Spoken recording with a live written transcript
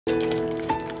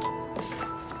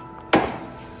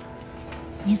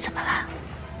你怎么了？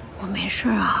我没事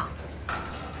啊。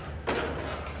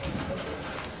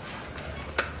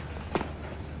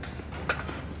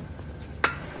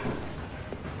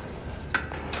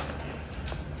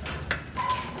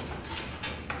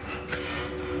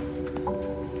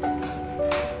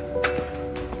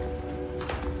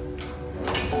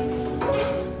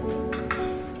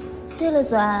对了，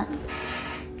左岸，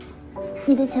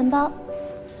你的钱包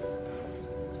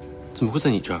怎么会在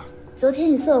你这儿？昨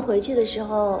天你送我回去的时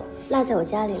候落在我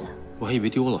家里了。我还以为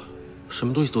丢了，什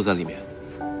么东西都在里面。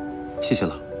谢谢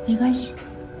了。没关系。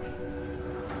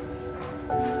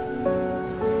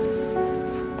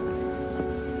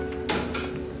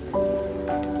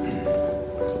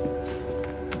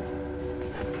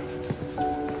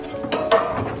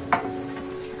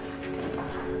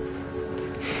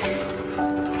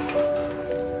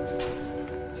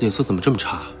脸色怎么这么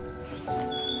差？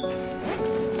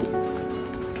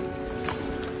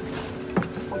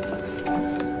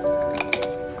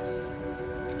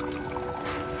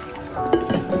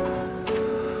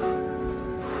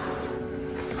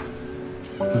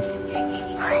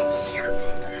哎呀，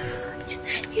真的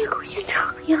是虐狗现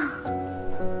场呀！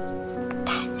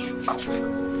太虐狗了。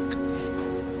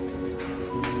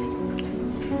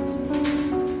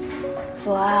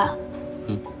左岸。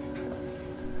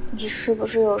你是不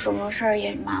是有什么事儿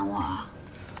隐瞒我啊？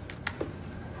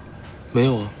没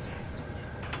有啊。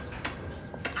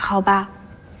好吧，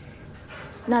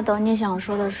那等你想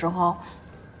说的时候，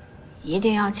一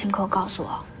定要亲口告诉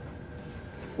我。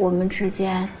我们之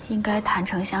间应该坦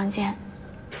诚相见，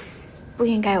不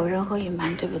应该有任何隐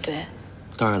瞒，对不对？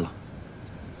当然了。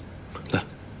来，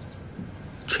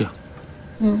吃呀。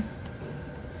嗯。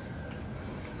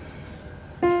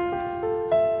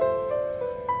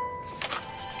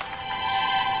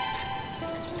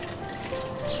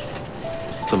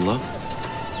怎么了？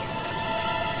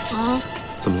啊？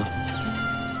怎么了？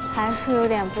还是有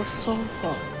点不舒服。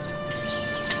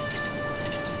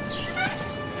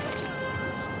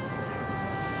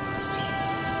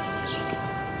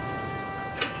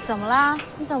怎么啦？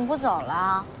你怎么不走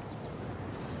了？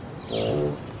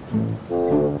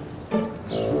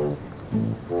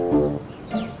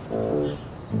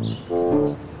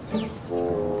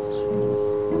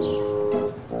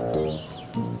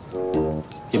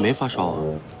也没发烧啊。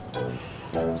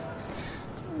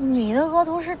你的额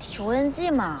头是体温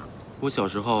计吗？我小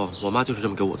时候，我妈就是这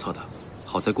么给我测的。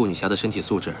好在顾女侠的身体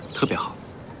素质特别好，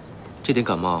这点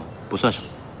感冒不算什么。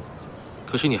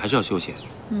可是你还是要休息。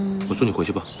我送你回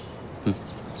去吧。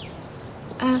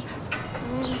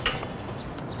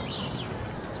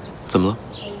怎么了？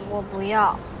我不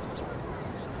要，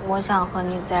我想和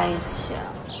你在一起。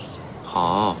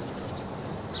好，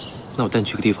那我带你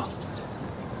去个地方。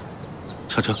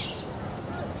上车。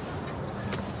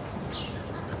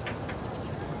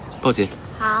抱紧。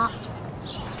好。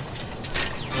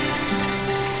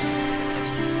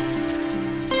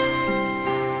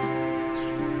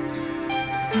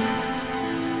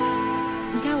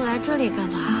你带我来这里干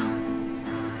嘛？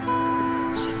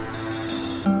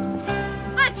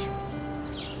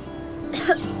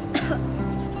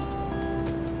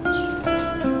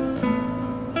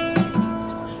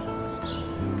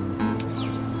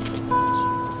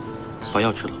把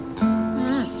药吃了。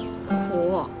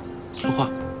苦。听话。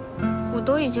我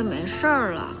都已经没事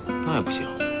儿了。那也不行。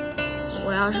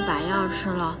我要是把药吃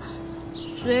了，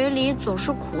嘴里总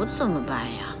是苦怎么办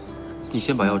呀？你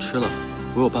先把药吃了，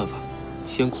我有办法，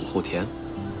先苦后甜。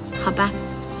好吧。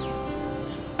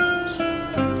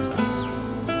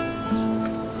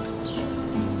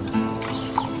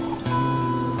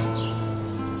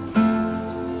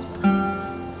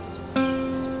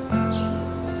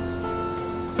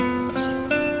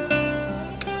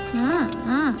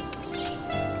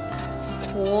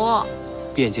苦。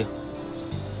闭眼睛。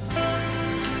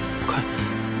快。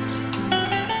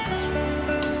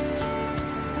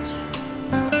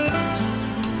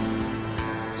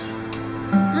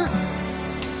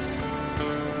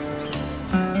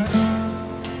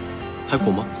还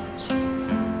苦吗？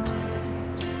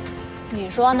你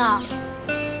说呢？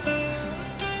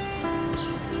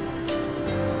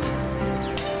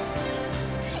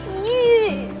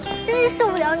咦，真是受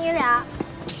不了你俩，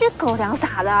这狗粮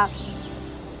撒的。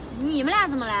你们俩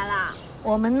怎么来了？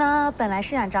我们呢，本来是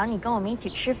想找你跟我们一起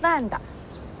吃饭的，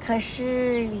可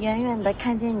是远远的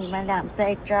看见你们俩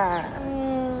在这儿，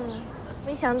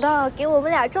没想到给我们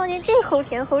俩撞见这齁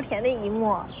甜齁甜的一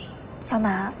幕。小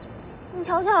马，你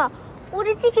瞧瞧，我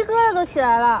这鸡皮疙瘩都起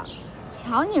来了。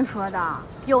瞧你说的，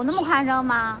有那么夸张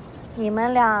吗？你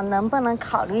们俩能不能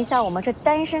考虑一下我们这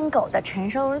单身狗的承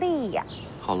受力呀？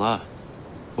好了，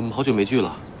我们好久没聚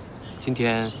了，今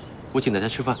天我请大家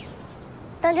吃饭。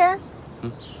当真？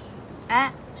嗯。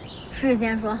哎，事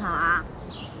先说好啊，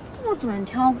不准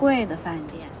挑贵的饭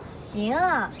店。行，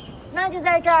那就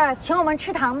在这儿请我们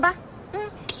吃糖吧。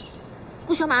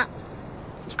顾小满，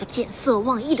这个见色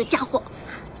忘义的家伙。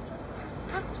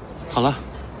好了，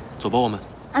走吧，我们。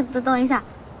啊，等一下，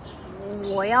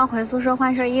我要回宿舍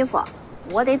换身衣服，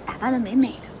我得打扮得美美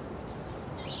的。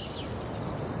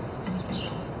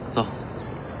走。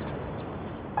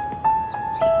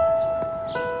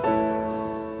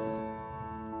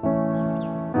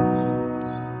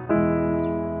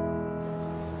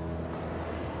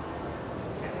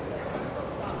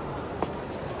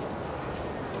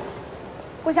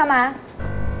顾小满，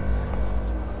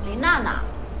林娜娜，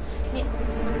你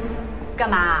干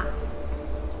嘛？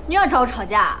你要找我吵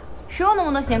架？谁有那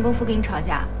么多闲工夫跟你吵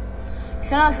架？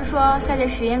沈老师说下节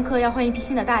实验课要换一批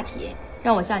新的大题，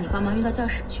让我叫你帮忙运到教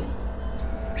室去。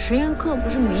实验课不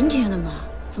是明天的吗？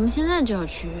怎么现在就要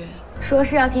去？说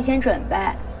是要提前准备。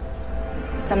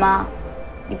怎么，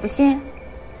你不信？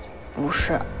不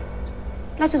是。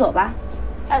那就走吧。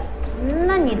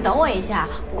那你等我一下。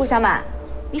顾小满，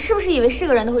你是不是以为是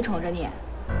个人都会宠着你？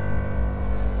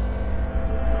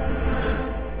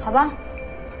好吧，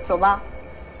走吧。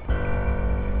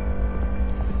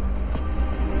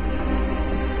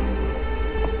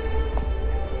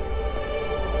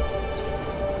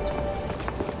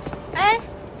哎，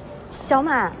小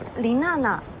满、林娜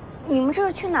娜，你们这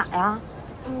是去哪儿呀？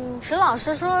沈老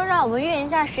师说让我们运一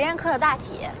下实验课的大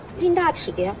题。运大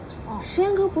题？实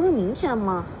验课不是明天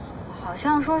吗？好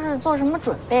像说是做什么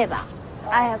准备吧。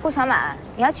哎呀，顾小满，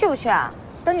你还去不去啊？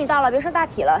等你到了，别说大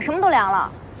体了，什么都凉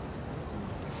了。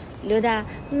刘丹，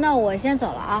那我先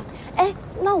走了啊。哎，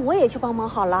那我也去帮忙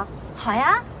好了。好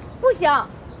呀。不行。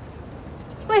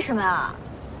为什么啊？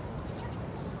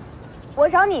我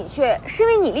找你去是因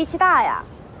为你力气大呀。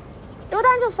刘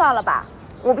丹就算了吧，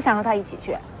我不想和他一起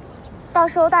去。到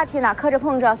时候大题哪磕着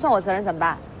碰着，算我责任怎么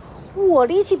办？我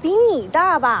力气比你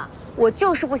大吧？我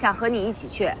就是不想和你一起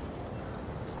去。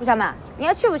顾小满，你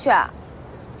还去不去啊？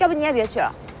要不你也别去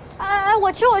了。哎，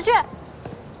我去。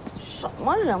什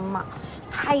么人嘛，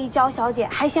太一娇小姐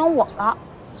还嫌我了。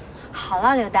好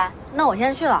了，刘丹，那我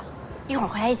先去了，一会儿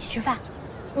回来一起吃饭。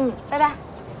拜拜。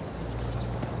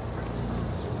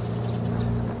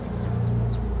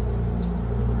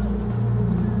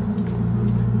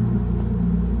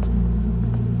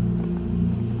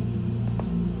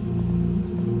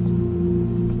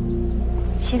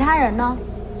其他人呢？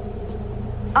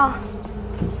啊，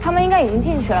他们应该已经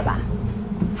进去了吧？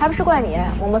还不是怪你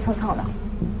磨磨蹭蹭的。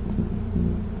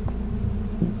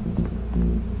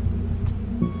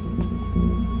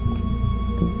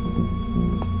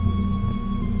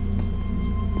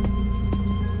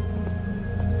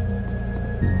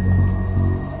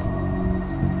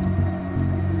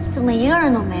怎么一个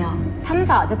人都没有？他们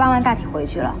早就办完大体回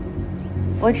去了，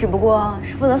我只不过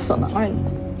是负责锁门而已。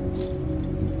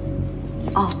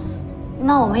哦，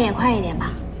那我们也快一点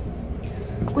吧。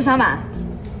顾小满，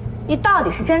你到底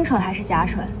是真蠢还是假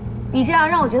蠢？你这样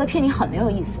让我觉得骗你很没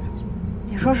有意思。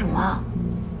你说什么？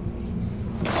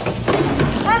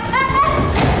哎！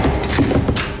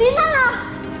林娜娜，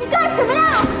你干什么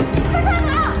呀？快干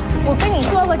嘛！我跟你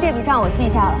说过这笔账我记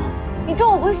下了。你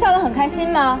中午不是笑得很开心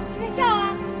吗？在笑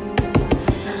啊！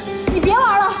你别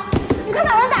玩了，你快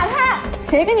把门打开！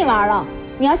谁跟你玩了？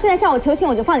你要现在向我求情，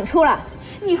我就放你出来。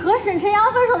你和沈晨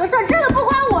阳分手的事儿真的不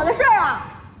关我的事儿啊！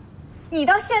你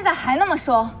到现在还那么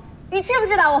说，你知不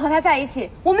知道我和他在一起，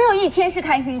我没有一天是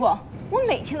开心过。我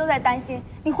每天都在担心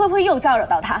你会不会又招惹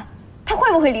到他，他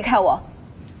会不会离开我。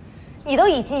你都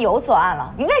已经有所案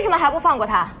了，你为什么还不放过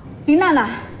他？林娜娜，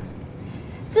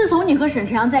自从你和沈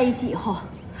晨阳在一起以后，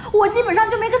我基本上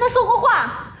就没跟他说过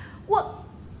话。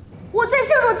我最清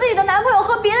楚自己的男朋友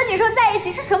和别的女生在一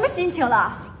起是什么心情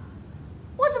了。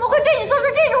我怎么会对你做出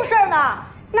这种事儿呢？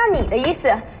那你的意思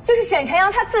就是沈晨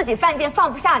阳他自己犯贱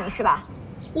放不下你是吧？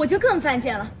我就更犯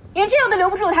贱了，连这样都留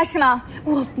不住他是吗？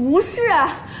我不是，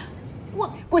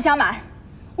顾小满，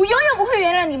我永远不会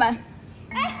原谅你们。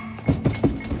哎，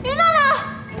林娜娜，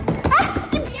哎，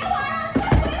你别玩了，快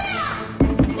回来呀！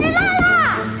林娜娜。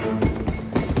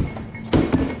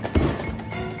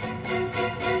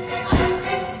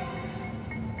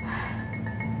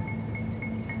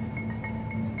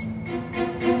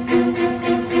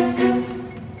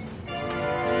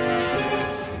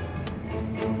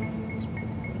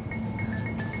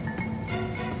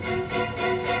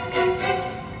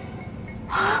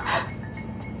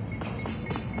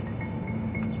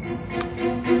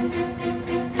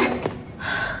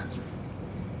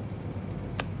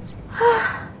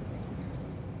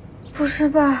不是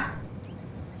吧？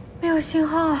没有信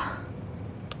号。